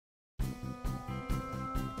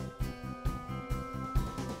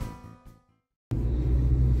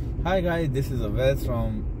Hi guys, this is Wes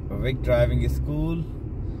from VIC Driving School,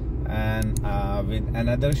 and with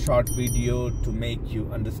another short video to make you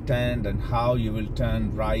understand and how you will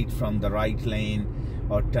turn right from the right lane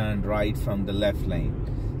or turn right from the left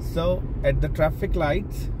lane. So at the traffic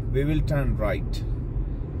lights we will turn right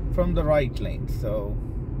from the right lane. So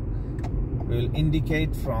we will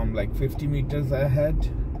indicate from like 50 meters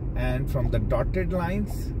ahead, and from the dotted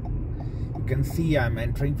lines you can see I'm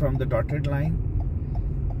entering from the dotted line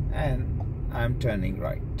and I'm turning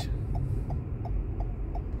right.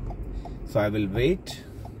 So I will wait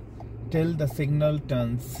till the signal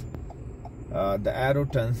turns, the arrow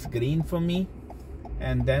turns green for me,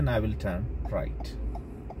 and then I will turn right.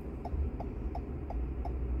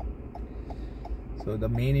 So the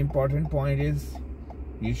main important point is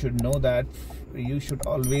you should know that you should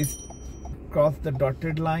always cross the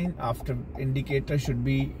dotted line. After indicator should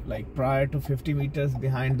be like prior to 50 meters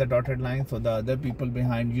behind the dotted line, so the other people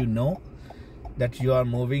behind you know that you are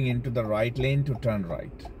moving into the right lane to turn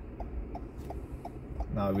right.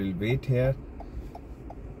 Now we'll wait here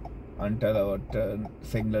until our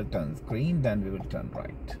signal turns green, then we will turn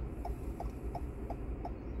right.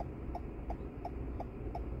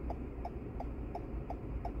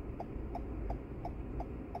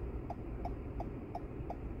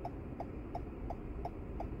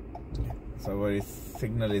 So our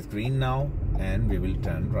signal is green now, and we will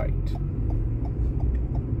turn right.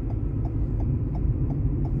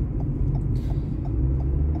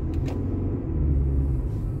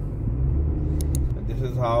 This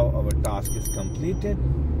is how our task is completed.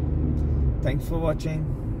 Thanks for watching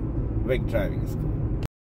VIC Driving School.